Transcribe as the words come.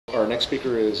next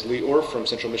speaker is Leigh from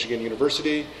Central Michigan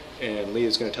University, and Leigh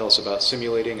is going to tell us about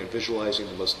simulating and visualizing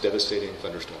the most devastating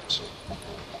thunderstorms.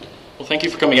 Well, thank you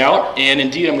for coming out, and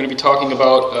indeed I'm going to be talking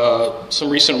about some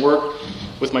recent work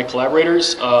with my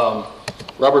collaborators,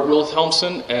 Robert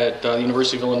Wilhelmsen at the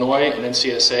University of Illinois and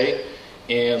NCSA,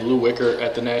 and Lou Wicker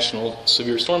at the National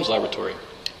Severe Storms Laboratory.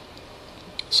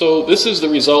 So this is the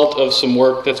result of some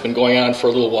work that's been going on for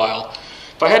a little while.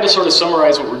 If I had to sort of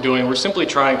summarize what we're doing, we're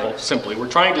we're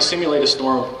trying to simulate a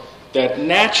storm that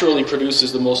naturally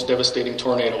produces the most devastating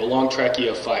tornado, a long track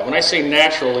EF5. When I say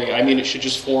naturally, I mean it should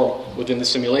just form within the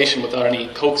simulation without any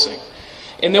coaxing.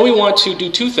 And then we want to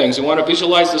do two things. We want to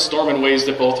visualize the storm in ways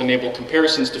that both enable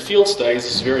comparisons to field studies,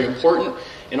 this is very important,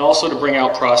 and also to bring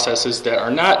out processes that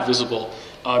are not visible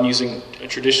using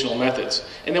traditional methods.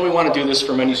 And then we want to do this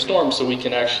for many storms so we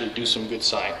can actually do some good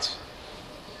science.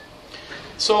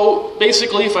 So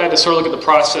basically, if I had to sort of look at the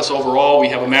process overall, we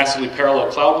have a massively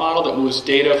parallel cloud model that moves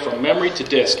data from memory to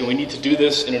disk, and we need to do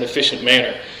this in an efficient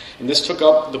manner. And this took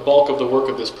up the bulk of the work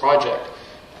of this project.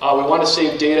 We want to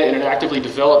save data in an actively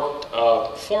developed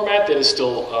format that is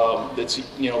still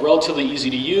relatively easy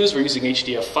to use. We're using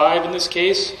HDF5 in this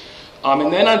case.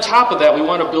 And then on top of that, we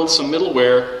want to build some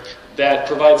middleware that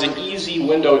provides an easy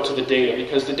window to the data,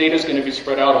 because the data is going to be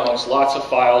spread out amongst lots of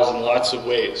files in lots of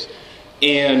ways.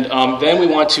 And then we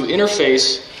want to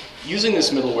interface using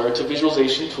this middleware to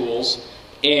visualization tools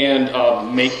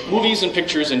and make movies and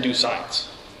pictures and do science.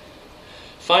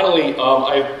 Finally,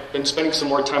 I've been spending some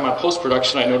more time on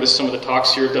post-production. I noticed some of the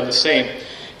talks here have done the same.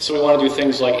 So we want to do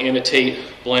things like annotate,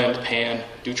 blend, pan,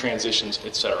 do transitions,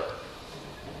 etc.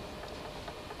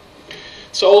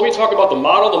 So let me talk about the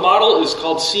model. The model is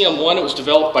called CM1. It was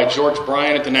developed by George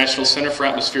Bryan at the National Center for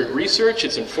Atmospheric Research.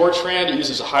 It's in Fortran. It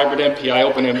uses a hybrid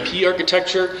MPI OpenMP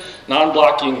architecture,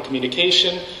 non-blocking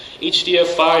communication,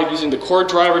 HDF5 using the core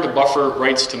driver to buffer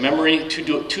writes to memory,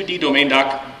 2D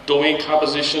domain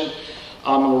composition.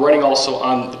 And we're running also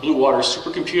on the Blue Water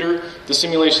supercomputer. The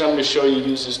simulation I'm going to show you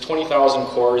uses 20,000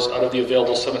 cores out of the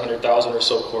available 700,000 or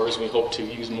so cores. We hope to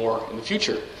use more in the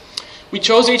future. We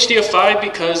chose HDF5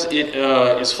 because it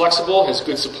is flexible, has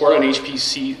good support on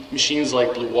HPC machines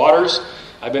like Blue Water's.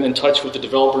 I've been in touch with the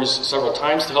developers several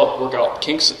times to help work out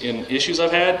kinks in issues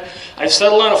I've had. I've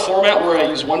settled on a format where I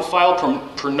use one file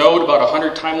per node, about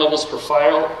 100 time levels per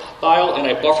file, and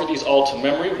I buffer these all to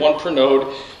memory, one per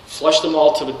node, flush them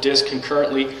all to the disk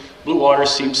concurrently. Blue Water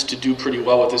seems to do pretty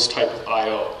well with this type of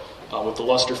I/O, with the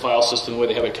Lustre file system, the way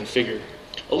they have it configured.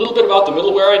 A little bit about the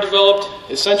middleware I developed.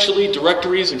 Essentially,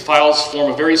 directories and files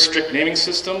form a very strict naming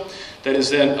system that is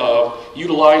then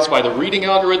utilized by the reading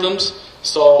algorithms.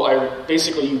 So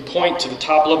you point to the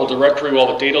top level directory while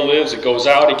the data lives. It goes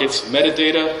out, it gets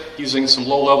metadata using some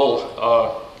low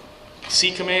level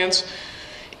C commands.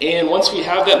 And once we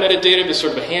have that metadata, there's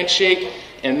sort of a handshake.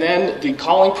 And then the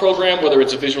calling program, whether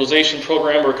it's a visualization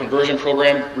program or a conversion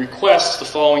program, requests the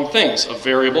following things: a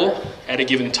variable at a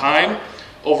given time,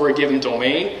 over a given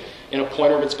domain, and a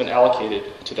pointer that's been allocated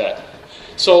to that.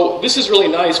 So this is really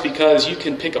nice because you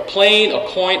can pick a plane, a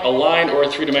point, a line, or a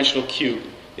three-dimensional cube.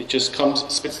 It just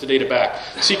spits the data back.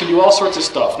 So you can do all sorts of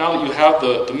stuff. Now that you have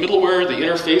the middleware, the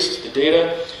interface to the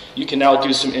data, you can now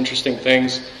do some interesting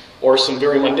things, or some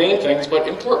very mundane things, but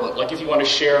important. Like if you want to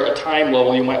share a time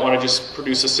level, you might want to just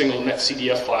produce a single net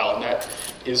CDF file, and that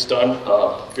is done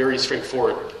very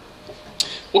straightforward.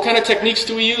 What kind of techniques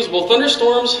do we use? Well,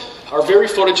 thunderstorms are very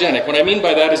photogenic. What I mean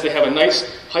by that is they have a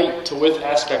nice height to width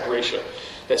aspect ratio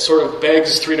that sort of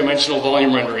begs three-dimensional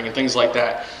volume rendering and things like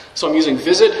that. So I'm using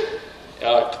Visit,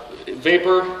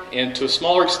 Vapor, and to a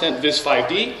smaller extent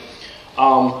Vis5D.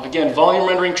 Again, volume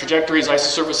rendering, trajectories,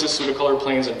 isosurfaces, pseudocolored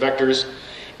planes, and vectors.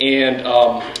 And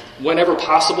whenever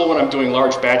possible, when I'm doing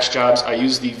large batch jobs, I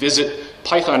use the Visit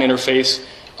Python interface,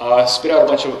 spit out a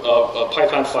bunch of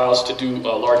Python files to do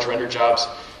large render jobs,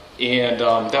 and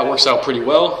that works out pretty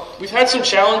well. We've had some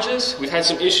challenges. We've had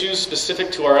some issues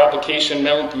specific to our application,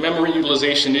 memory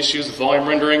utilization issues with volume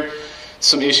rendering,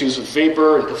 some issues with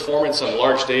vapor and performance on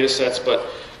large data sets, but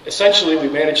essentially we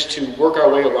managed to work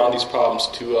our way around these problems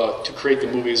to create the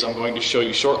movies I'm going to show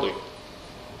you shortly.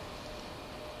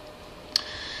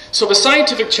 So the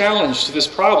scientific challenge to this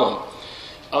problem,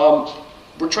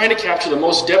 we're trying to capture the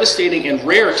most devastating and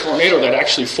rare tornado that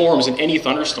actually forms in any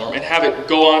thunderstorm and have it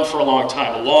go on for a long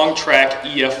time, a long track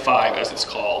EF5 as it's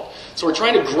called. So we're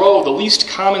trying to grow the least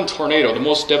common tornado, the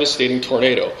most devastating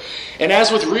tornado. And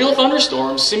as with real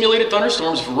thunderstorms, simulated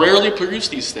thunderstorms rarely produce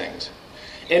these things.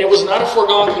 And it was not a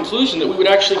foregone conclusion that we would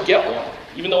actually get one,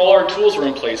 even though all our tools were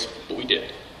in place, but we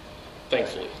did,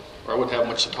 thankfully, or I wouldn't have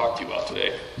much to talk to you about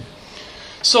today.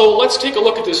 So let's take a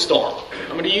look at this storm.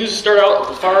 I'm going to start out with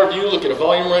the far view, look at a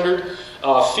volume rendered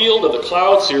field of the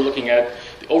clouds. So you're looking at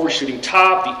the overshooting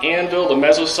top, the anvil, the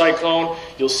mesocyclone.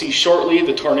 You'll see shortly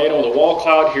the tornado and the wall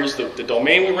cloud. Here's the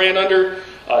domain we ran under,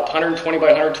 120 by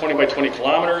 120 by 20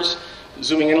 kilometers.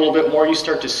 Zooming in a little bit more, you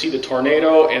start to see the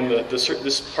tornado and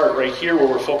this part right here where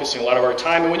we're focusing a lot of our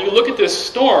time. And when you look at this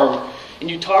storm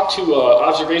and you talk to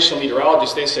observational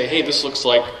meteorologists, they say, hey, this looks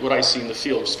like what I see in the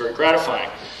field. It's very gratifying.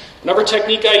 Another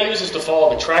technique I use is to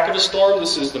follow the track of the storm.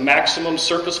 This is the maximum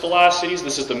surface velocities.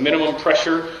 This is the minimum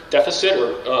pressure deficit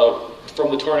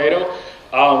from the tornado.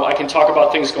 I can talk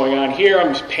about things going on here.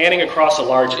 I'm just panning across a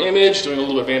large image, doing a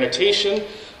little bit of annotation.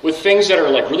 With things that are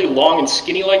like really long and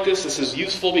skinny like this is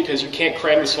useful because you can't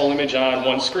cram this whole image on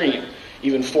one screen.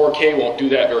 Even 4K won't do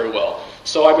that very well.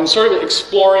 So I've been sort of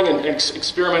exploring and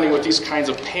experimenting with these kinds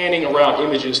of panning around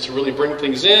images to really bring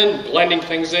things in, blending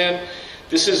things in.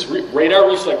 This is radar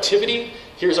reflectivity.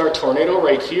 Here's our tornado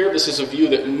right here. This is a view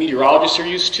that meteorologists are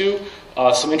used to.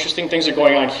 Some interesting things are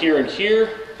going on here and here.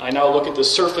 I now look at the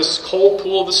surface cold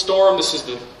pool of the storm. This is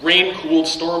the rain-cooled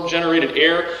storm-generated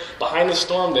air behind the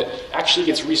storm that actually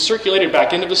gets recirculated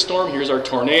back into the storm. Here's our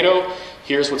tornado.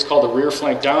 Here's what's called the rear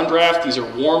flank downdraft. These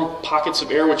are warm pockets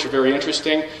of air, which are very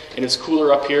interesting. And it's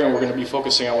cooler up here, and we're going to be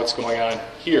focusing on what's going on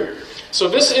here. So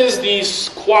this is the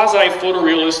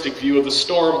quasi-photorealistic view of the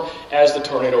storm as the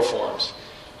tornado forms.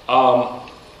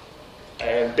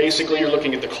 And basically, you're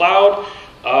looking at the cloud.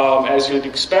 As you'd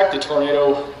expect, the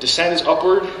tornado descends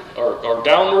upward or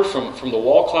downward from the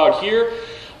wall cloud here.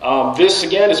 This,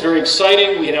 again, is very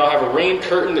exciting. We now have a rain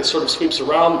curtain that sort of sweeps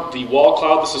around the wall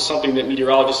cloud. This is something that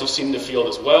meteorologists have seen in the field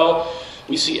as well.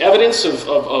 We see evidence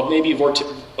of maybe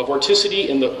vorticity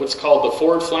in what's called the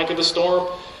forward flank of the storm.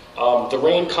 The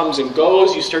rain comes and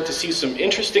goes. You start to see some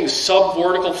interesting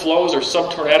subvortical flows or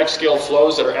subtornadic scale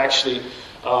flows that are actually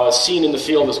seen in the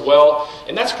field as well.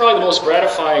 And that's probably the most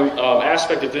gratifying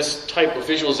aspect of this type of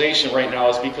visualization right now,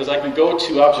 is because I can go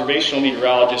to observational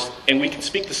meteorologists and we can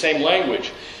speak the same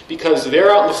language, because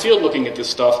they're out in the field looking at this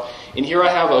stuff, and here I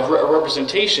have a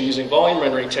representation using volume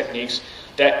rendering techniques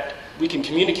that we can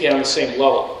communicate on the same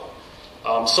level.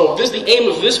 So the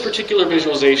aim of this particular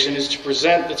visualization is to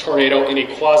present the tornado in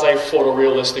a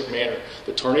quasi-photorealistic manner.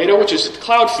 The tornado, which is the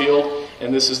cloud field,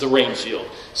 and this is the rain field.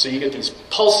 So you get these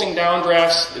pulsing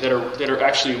downdrafts that are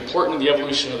actually important in the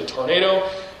evolution of the tornado,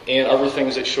 and other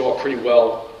things that show up pretty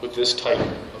well with this type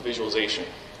of visualization.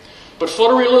 But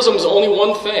photorealism is only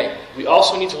one thing. We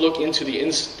also need to look into the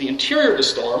interior of the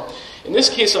storm. In this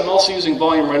case, I'm also using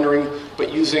volume rendering,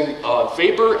 but using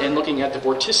vapor and looking at the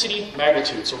vorticity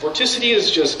magnitude. So vorticity is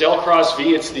just del cross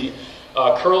V. It's the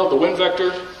curl of the wind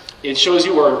vector. It shows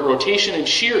you where rotation and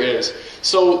shear is.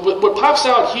 So what pops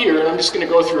out here, and I'm just going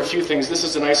to go through a few things. This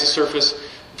is an isosurface.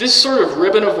 This sort of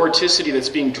ribbon of vorticity that's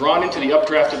being drawn into the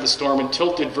updraft of the storm and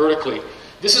tilted vertically.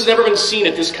 This has never been seen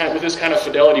with this kind of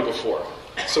fidelity before.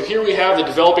 So here we have the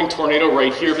developing tornado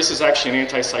right here. This is actually an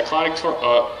anticyclonic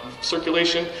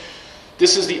circulation.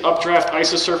 This is the updraft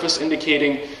isosurface,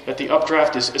 indicating that the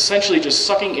updraft is essentially just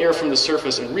sucking air from the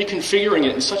surface and reconfiguring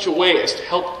it in such a way as to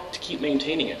help to keep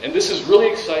maintaining it. And this is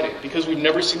really exciting because we've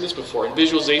never seen this before, and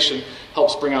visualization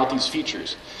helps bring out these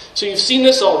features. So you've seen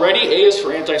this already. A is for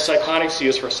anticyclonic, C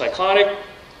is for cyclonic.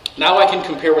 Now I can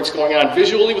compare what's going on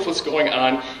visually with what's going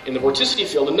on in the vorticity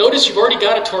field. And notice you've already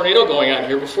got a tornado going on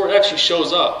here before it actually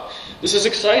shows up. This is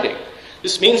exciting.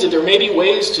 This means that there may be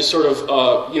ways to sort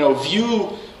of view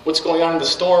what's going on in the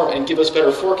storm and give us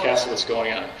better forecasts of what's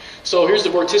going on. So here's the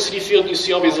vorticity field. You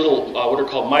see all these little, what are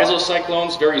called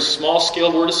mesocyclones, very small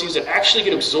scale vortices that actually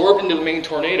get absorbed into the main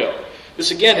tornado.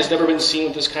 This, again, has never been seen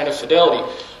with this kind of fidelity.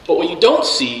 But what you don't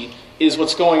see is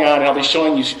what's going on, and I'll be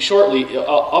showing you shortly,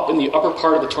 up in the upper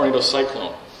part of the tornado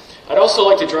cyclone. I'd also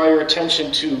like to draw your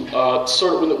attention to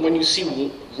when you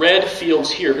see red fields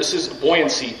here, this is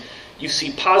buoyancy. You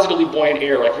see positively buoyant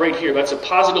air, like right here. That's a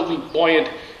positively buoyant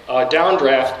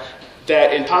downdraft,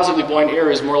 that in positively buoyant air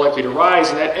is more likely to rise,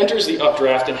 and that enters the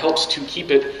updraft and helps to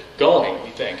keep it going, we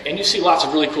think. And you see lots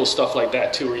of really cool stuff like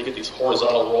that too, where you get these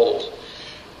horizontal rolls.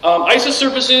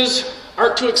 Isosurfaces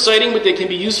aren't too exciting, but they can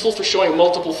be useful for showing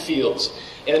multiple fields.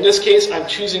 And in this case, I'm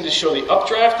choosing to show the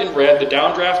updraft in red, the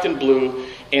downdraft in blue,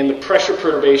 and the pressure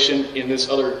perturbation in this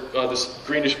other, this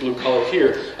greenish blue color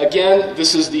here. Again,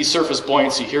 this is the surface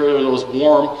buoyancy. Here are those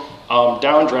warm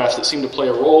downdrafts that seem to play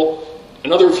a role.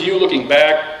 Another view looking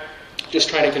back, just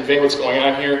trying to convey what's going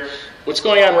on here. What's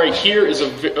going on right here is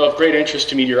of great interest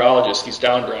to meteorologists, these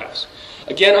downdrafts.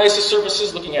 Again,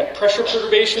 isosurfaces looking at pressure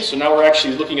perturbation, so now we're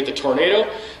actually looking at the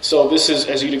tornado. So this is,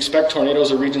 as you'd expect,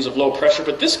 tornadoes are regions of low pressure,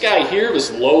 but this guy here,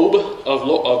 this lobe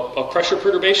of pressure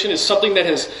perturbation, is something that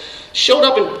has showed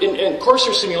up in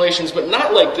coarser simulations, but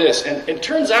not like this. And it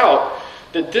turns out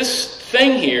that this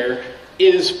thing here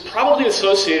is probably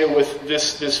associated with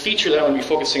this feature that I'm going to be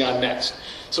focusing on next.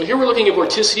 So here we're looking at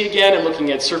vorticity again and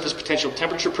looking at surface potential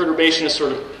temperature perturbation to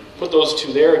sort of put those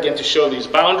two there again to show these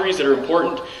boundaries that are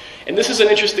important. And this is an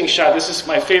interesting shot. This is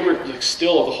my favorite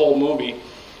still of the whole movie.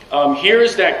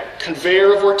 Here's that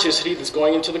conveyor of vorticity that's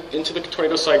going into the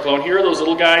tornado cyclone. Here are those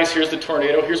little guys. Here's the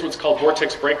tornado. Here's what's called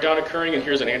vortex breakdown occurring, and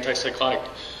here's an anticyclonic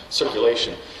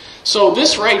circulation. So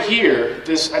this right here,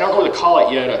 I don't know what to call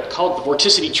it yet. I call it the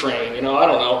vorticity train. I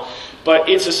don't know. But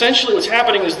it's essentially what's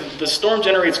happening is the storm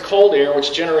generates cold air,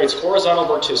 which generates horizontal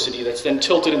vorticity that's then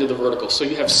tilted into the vertical. So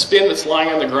you have spin that's lying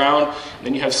on the ground, and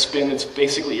then you have spin that's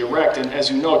basically erect. And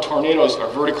as you know, tornadoes are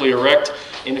vertically erect.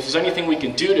 And if there's anything we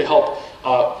can do to help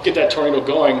get that tornado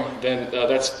going, then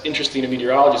that's interesting to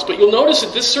meteorologists. But you'll notice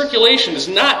that this circulation is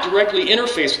not directly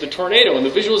interfaced with the tornado, and the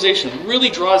visualization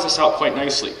really draws this out quite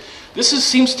nicely. This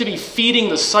seems to be feeding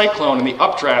the cyclone and the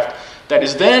updraft that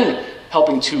is then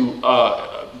helping to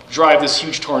drive this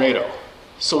huge tornado.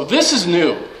 So this is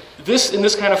new, in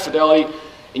this kind of fidelity,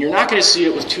 and you're not going to see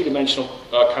it with two-dimensional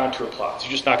contour plots.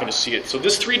 You're just not going to see it. So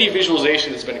this 3D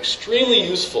visualization has been extremely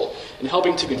useful in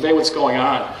helping to convey what's going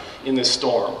on in this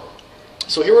storm.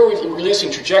 So here we're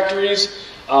releasing trajectories.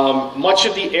 Much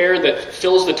of the air that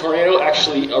fills the tornado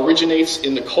actually originates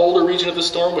in the colder region of the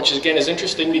storm, which again is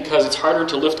interesting because it's harder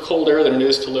to lift cold air than it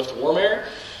is to lift warm air.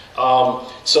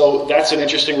 So that's an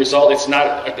interesting result. It's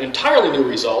not an entirely new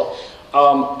result,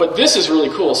 but this is really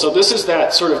cool. So this is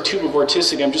that sort of tube of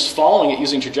vorticity. I'm just following it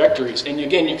using trajectories. And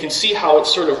again, you can see how it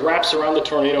sort of wraps around the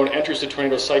tornado and enters the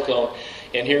tornado cyclone.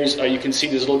 And here's, you can see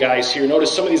these little guys here.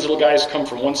 Notice some of these little guys come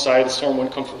from one side of the storm, one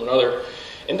come from another.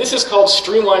 And this is called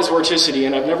streamwise vorticity,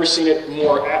 and I've never seen it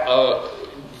more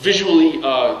visually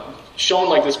shown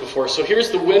like this before. So here's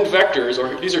the wind vectors,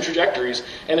 or these are trajectories,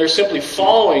 and they're simply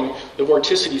following the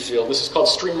vorticity field. This is called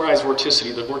streamwise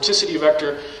vorticity. The vorticity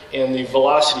vector and the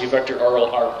velocity vector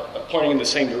are pointing in the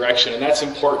same direction, and that's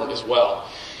important as well.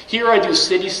 Here I do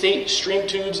steady state stream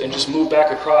tubes and just move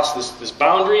back across this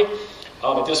boundary.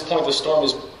 At this point the storm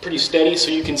is pretty steady, so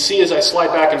you can see as I slide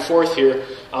back and forth here,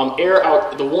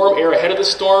 the warm air ahead of the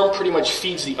storm pretty much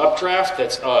feeds the updraft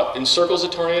that encircles the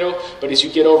tornado, but as you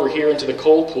get over here into the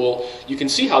cold pool, you can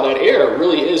see how that air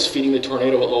really is feeding the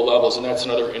tornado at low levels, and that's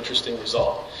another interesting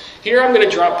result. Here I'm going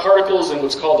to drop particles in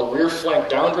what's called the rear flank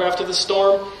downdraft of the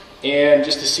storm, and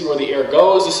just to see where the air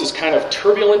goes. This is kind of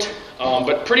turbulent,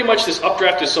 but pretty much this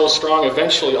updraft is so strong,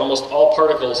 eventually almost all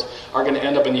particles are going to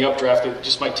end up in the updraft. It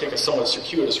just might take a somewhat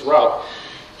circuitous route.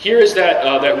 Here is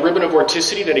that ribbon of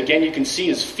vorticity that, again, you can see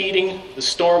is feeding the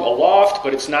storm aloft,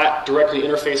 but it's not directly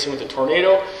interfacing with the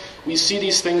tornado. We see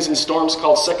these things in storms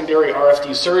called secondary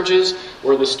RFD surges,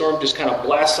 where the storm just kind of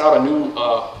blasts out a new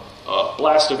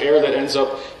blast of air that ends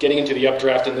up getting into the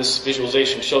updraft, and this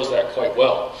visualization shows that quite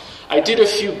well. I did a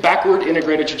few backward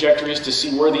integrated trajectories to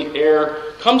see where the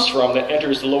air comes from that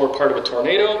enters the lower part of a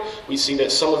tornado. We see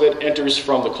that some of it enters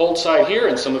from the cold side here,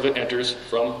 and some of it enters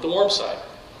from the warm side.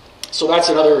 So that's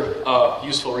another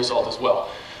useful result as well.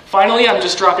 Finally, I'm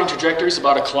just dropping trajectories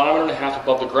about 1.5 kilometers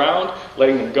above the ground,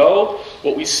 letting them go.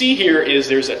 What we see here is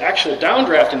there's an actual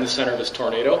downdraft in the center of this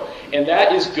tornado, and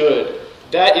that is good.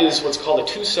 That is what's called a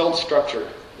two-celled structure.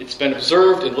 It's been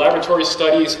observed in laboratory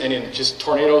studies and in just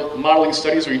tornado modeling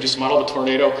studies where you just model the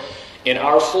tornado. And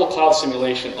our full cloud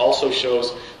simulation also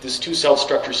shows this two-celled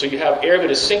structure. So you have air that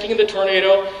is sinking in the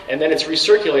tornado, and then it's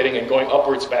recirculating and going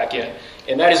upwards back in.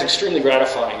 And that is extremely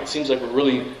gratifying. It seems like we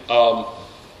really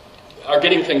are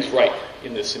getting things right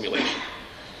in this simulation.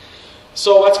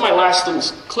 So that's my last little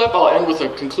clip. I'll end with a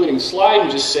concluding slide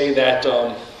and just say that,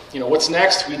 what's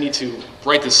next? We need to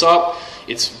write this up.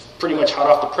 It's pretty much hot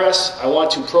off the press. I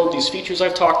want to probe these features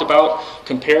I've talked about,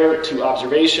 compare to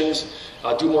observations,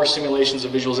 do more simulations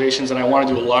of visualizations, and I want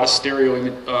to do a lot of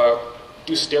stereo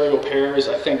pairs.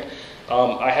 I think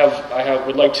I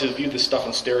would like to view this stuff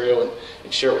in stereo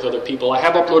and share it with other people. I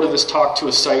have uploaded this talk to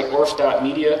a site,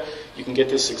 orf.media. You can get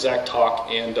this exact talk,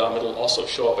 and it'll also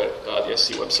show up at the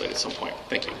SC website at some point.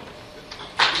 Thank you.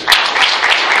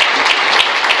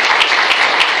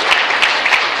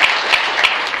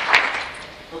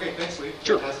 Okay, thanks, Leigh.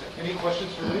 Sure. Fantastic. Any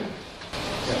questions for Leigh?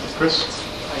 Yeah, Chris?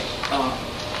 Hi.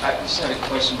 I just had a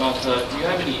question about do you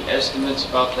have any estimates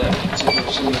about that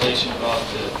particular simulation about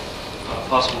the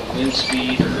possible wind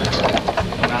speed or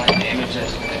amount of damage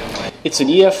that's going to It's an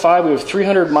EF5. We have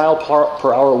 300 mile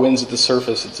per hour winds at the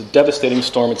surface. It's a devastating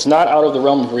storm. It's not out of the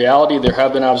realm of reality. There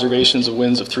have been observations of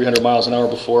winds of 300 miles an hour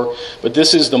before, but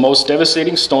this is the most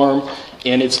devastating storm,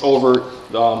 and it's over.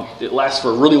 It lasts for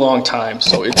a really long time,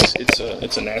 so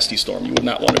it's a nasty storm. You would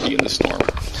not want to be in this storm.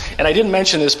 And I didn't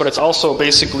mention this, but it's also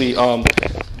basically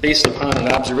based upon an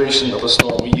observation of a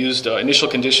storm. We used initial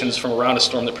conditions from around a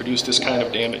storm that produced this kind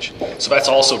of damage. So that's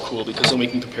also cool because then we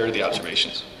can compare to the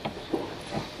observations.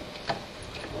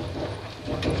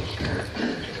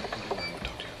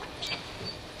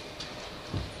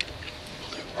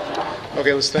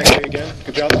 Okay, let's thank you again.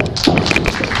 Good job.